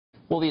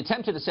Well, the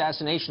attempted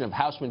assassination of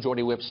House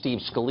Majority Whip Steve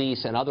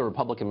Scalise and other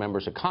Republican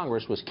members of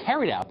Congress was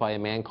carried out by a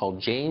man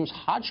called James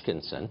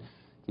Hodgkinson.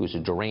 He was a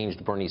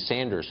deranged Bernie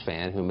Sanders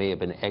fan who may have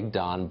been egged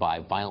on by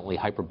violently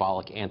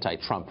hyperbolic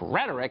anti-Trump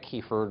rhetoric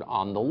he heard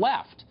on the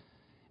left.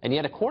 And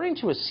yet, according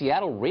to a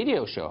Seattle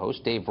radio show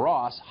host, Dave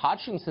Ross,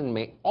 Hodgkinson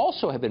may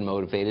also have been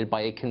motivated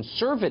by a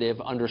conservative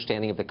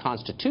understanding of the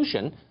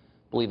Constitution,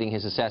 believing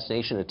his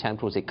assassination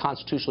attempt was a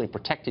constitutionally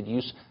protected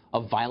use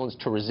of violence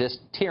to resist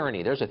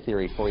tyranny. There's a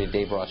theory for you.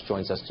 Dave Ross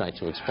joins us tonight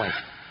to explain.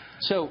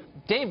 So,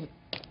 Dave,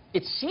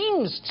 it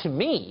seems to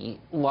me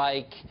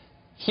like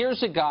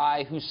here's a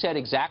guy who said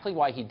exactly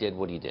why he did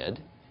what he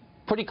did,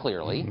 pretty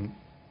clearly,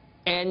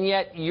 and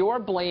yet you're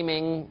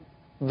blaming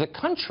the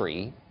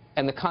country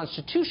and the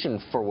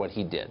Constitution for what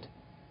he did.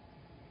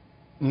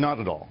 Not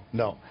at all,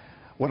 no.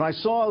 When I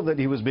saw that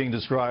he was being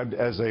described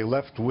as a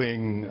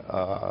left-wing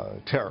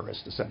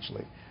terrorist,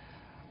 essentially,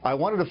 I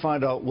wanted to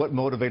find out what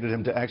motivated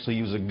him to actually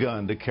use a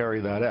gun to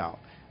carry that out.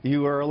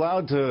 You are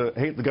allowed to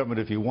hate the government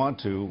if you want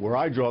to. Where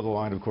I draw the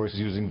line, of course, is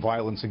using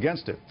violence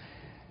against it.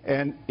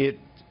 And it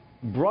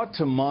brought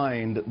to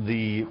mind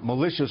the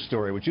militia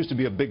story, which used to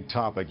be a big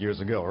topic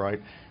years ago, right?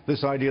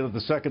 This idea that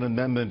the Second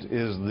Amendment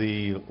is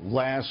the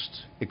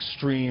last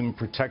extreme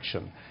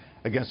protection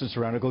against a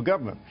tyrannical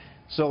government.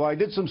 So I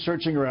did some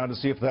searching around to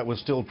see if that was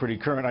still pretty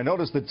current. I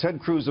noticed that Ted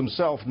Cruz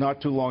himself,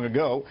 not too long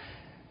ago,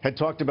 had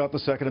talked about the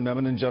Second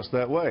Amendment in just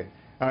that way.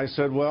 And I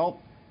said, well,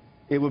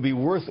 it would be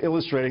worth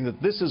illustrating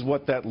that this is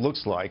what that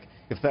looks like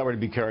if that were to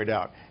be carried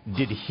out.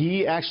 Did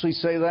he actually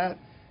say that?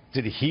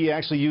 Did he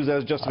actually use that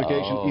as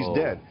justification? Oh. He's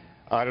dead.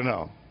 I don't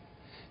know.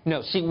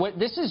 No, see,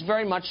 this is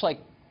very much like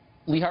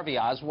Lee Harvey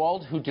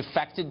Oswald, who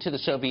defected to the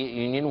Soviet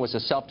Union, was a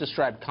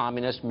self-described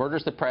communist,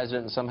 murders the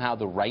president, and somehow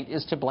the right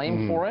is to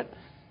blame for it.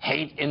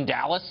 Hate in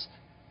Dallas.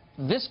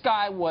 This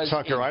guy was...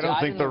 Tucker, I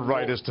don't think the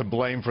right is to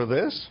blame for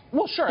this.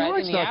 Well, sure. The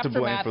In the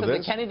aftermath of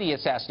the Kennedy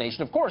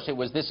assassination, of course,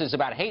 this is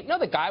about hate. No,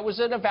 the guy was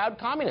an avowed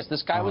communist.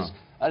 This guy was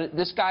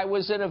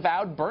an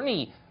avowed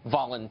Bernie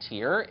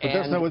volunteer, but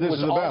that's not what this was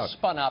is about. All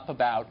spun up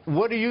about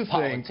what do you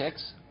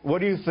politics.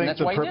 What do you think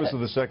the purpose of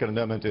the Second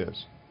Amendment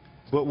is?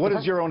 What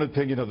is your own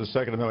opinion of the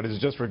Second Amendment? Is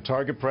it just for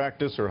target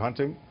practice or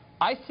hunting?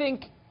 I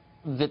think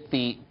that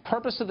the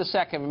purpose of the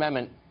Second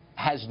Amendment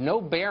has no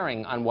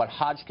bearing on what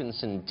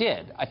Hodgkinson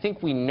did. I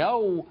think we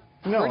know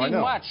pretty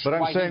much but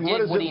I'm saying, what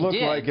does it look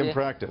like in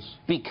practice?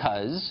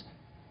 Because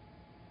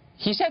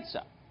he said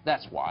so.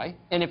 That's why.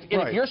 And if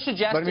you're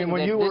suggesting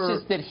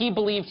that he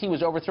believed he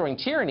was overthrowing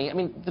tyranny, I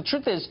mean, the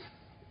truth is,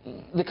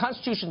 the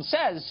Constitution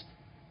says,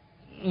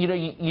 you know,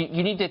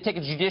 you need to take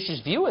a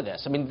judicious view of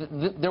this. I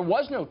mean, there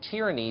was no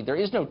tyranny. There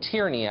is no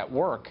tyranny at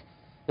work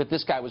that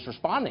this guy was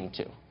responding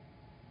to.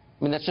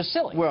 I mean, that's just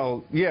silly.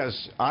 Well,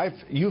 yes,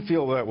 you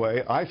feel that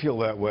way, I feel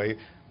that way,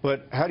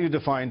 but how do you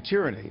define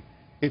tyranny?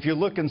 If you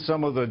look in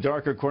some of the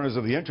darker corners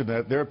of the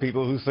Internet, there are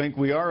people who think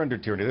we are under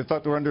tyranny. They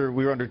thought we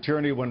were under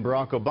tyranny when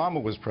Barack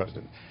Obama was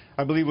president.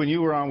 I believe when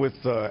you were on with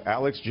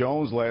Alex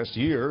Jones last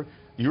year,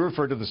 you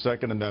referred to the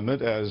Second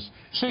Amendment as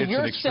it's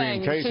an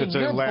extreme case, it's a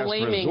last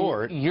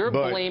resort. You're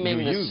blaming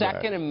the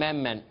Second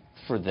Amendment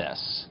for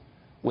this.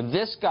 With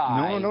this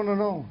guy...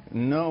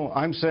 No,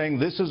 I'm saying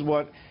this is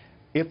what...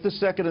 If the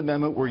Second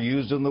Amendment were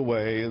used in the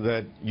way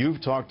that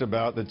you've talked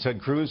about, that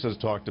Ted Cruz has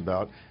talked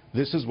about,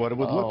 this is what it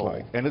would look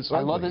like. And it's ugly.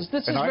 I love this.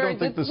 This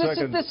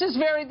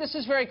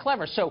is very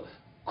clever. So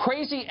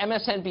crazy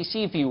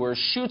MSNBC viewers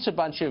shoots a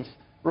bunch of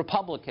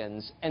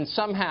Republicans, and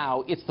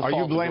somehow it's the fault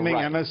of the right. Are you blaming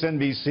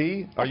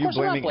MSNBC? Are you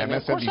blaming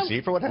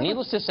MSNBC for what happened?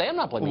 Needless to say, I'm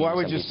not blaming MSNBC. Why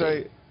would you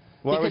say...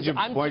 Why would you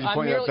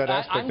point out that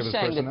aspect of his personality?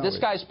 I'm saying that this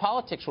guy's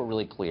politics were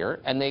really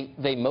clear, and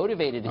they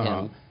motivated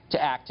him to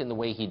act in the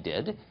way he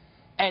did.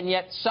 And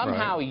yet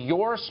somehow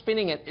you're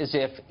spinning it as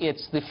if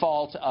it's the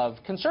fault of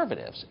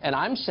conservatives. And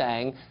I'm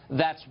saying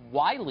that's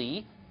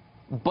wily,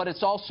 but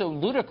it's also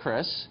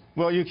ludicrous.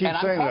 Well, you keep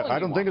saying that. I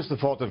don't think it's the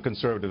fault of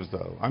conservatives,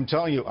 though. I'm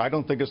telling you, I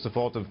don't think it's the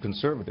fault of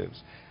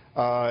conservatives.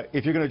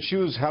 If you're going to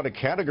choose how to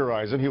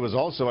categorize him, he was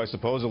also, I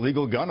suppose, a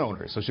legal gun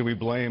owner. So should we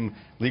blame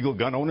legal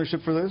gun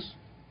ownership for this?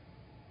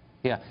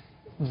 Yeah.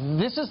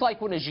 This is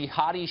like when a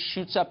jihadi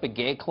shoots up a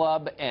gay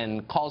club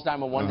and calls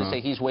 911 to say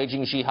he's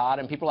waging jihad,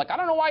 and people are like, I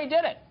don't know why he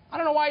did it. I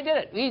don't know why he did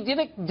it. He did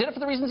it for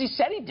the reasons he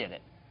said he did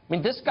it. I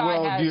mean, this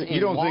guy has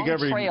a long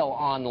trail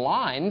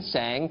online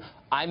saying,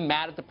 I'm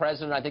mad at the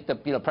president. I think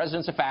the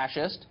president's a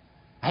fascist.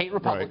 I hate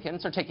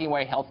Republicans. They're taking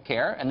away health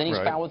care. And then he's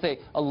found with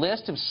a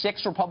list of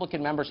 6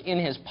 Republican members in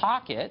his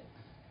pocket.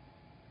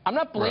 I'm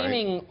not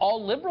blaming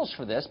all liberals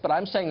for this, but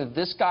I'm saying that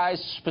this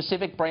guy's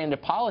specific brand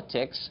of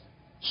politics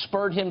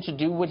spurred him to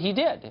do what he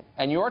did.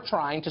 And you're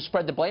trying to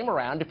spread the blame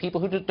around to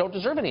people who don't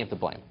deserve any of the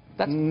blame.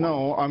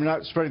 No, I'm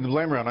not spreading the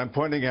blame around. I'm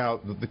pointing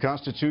out that the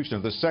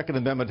Constitution, the Second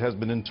Amendment, has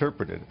been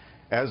interpreted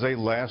as a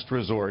last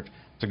resort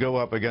to go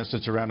up against a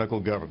tyrannical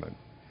government.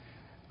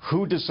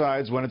 Who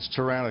decides when it's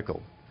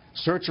tyrannical?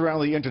 Search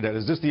around the Internet.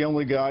 Is this the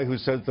only guy who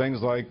said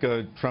things like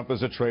Trump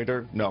is a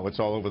traitor? No, it's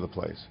all over the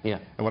place. Yeah.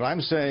 And what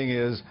I'm saying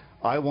is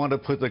I want to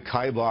put the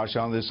kibosh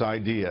on this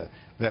idea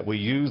that we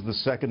use the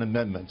Second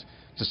Amendment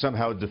to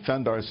somehow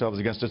defend ourselves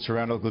against a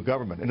tyrannical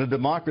government. In a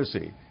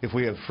democracy, if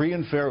we have free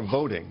and fair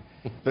voting,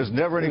 there's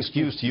never an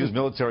excuse to use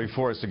military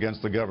force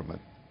against the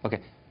government.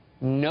 Okay.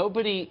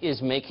 Nobody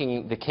is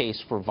making the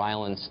case for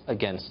violence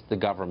against the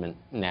government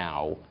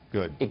now.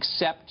 Good.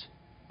 Except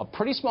a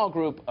pretty small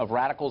group of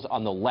radicals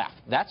on the left.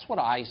 That's what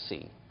I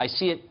see. I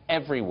see it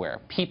everywhere.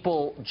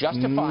 People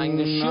justifying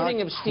the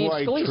shooting of Steve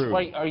Scalise.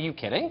 Wait, are you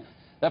kidding?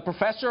 The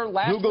professor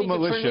last week at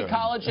Trinity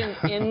College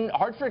in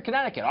Hartford,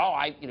 Connecticut. Oh,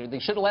 they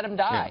should have let him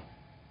die,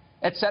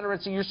 et cetera.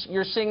 So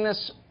you're seeing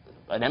this.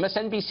 An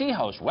MSNBC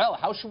host. Well,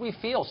 how should we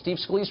feel? Steve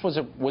Scalise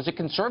was a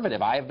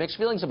conservative. I have mixed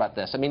feelings about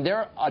this. I mean, there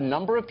are a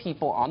number of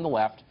people on the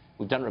left,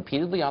 we've done it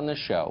repeatedly on this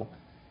show,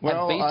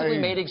 have basically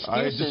made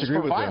excuses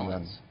for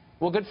violence.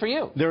 Well, good for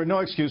you. There are no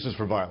excuses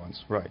for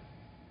violence, right?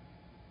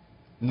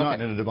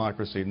 Not in a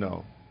democracy,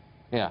 no.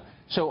 Yeah.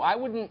 So I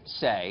wouldn't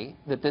say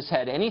that this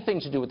had anything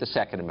to do with the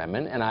Second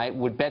Amendment, and I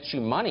would bet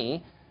you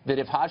money that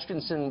if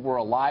Hodgkinson were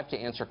alive to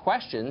answer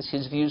questions,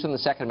 his views on the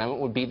Second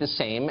Amendment would be the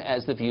same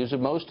as the views of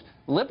most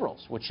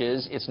liberals, which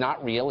is it's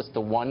not real, it's the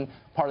one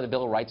part of the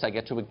Bill of Rights I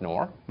get to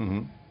ignore.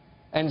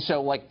 And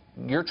so, like,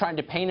 you're trying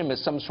to paint him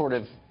as some sort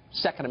of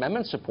Second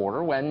Amendment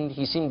supporter when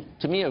he seemed,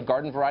 to me, a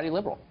garden variety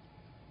liberal.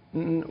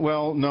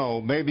 Well,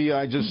 no, maybe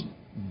I just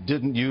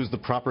didn't use the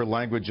proper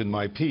language in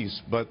my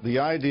piece, but the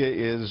idea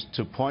is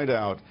to point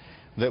out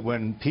that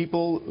when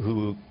people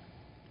who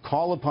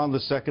call upon the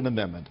Second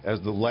Amendment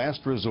as the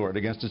last resort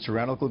against a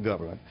tyrannical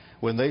government,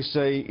 when they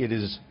say it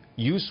is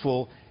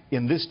useful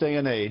in this day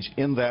and age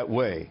in that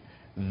way,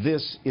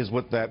 this is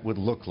what that would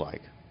look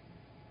like.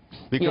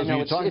 Because when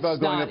you talk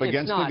about going up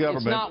against the government...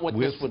 It's not what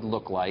this would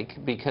look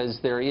like, because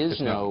there is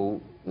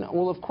no...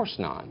 Well, of course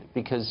not,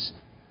 because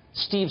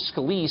Steve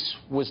Scalise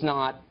was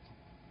not,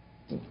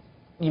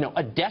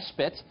 a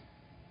despot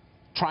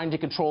trying to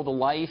control the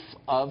life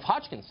of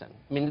Hodgkinson.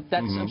 I mean,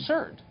 that's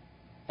absurd.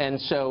 And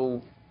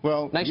so...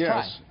 Well, nice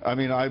yes. Try. I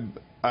mean,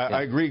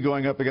 I agree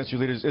going up against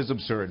your leaders is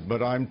absurd,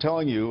 but I'm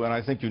telling you, and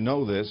I think you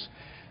know this,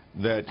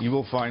 that you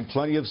will find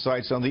plenty of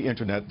sites on the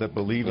Internet that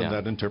believe in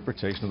that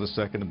interpretation of the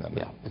Second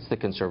Amendment. Yeah, it's the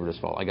conservatives'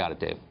 fault. I got it,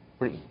 Dave.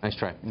 Pretty nice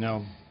try.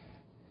 No.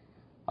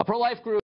 A pro-life group.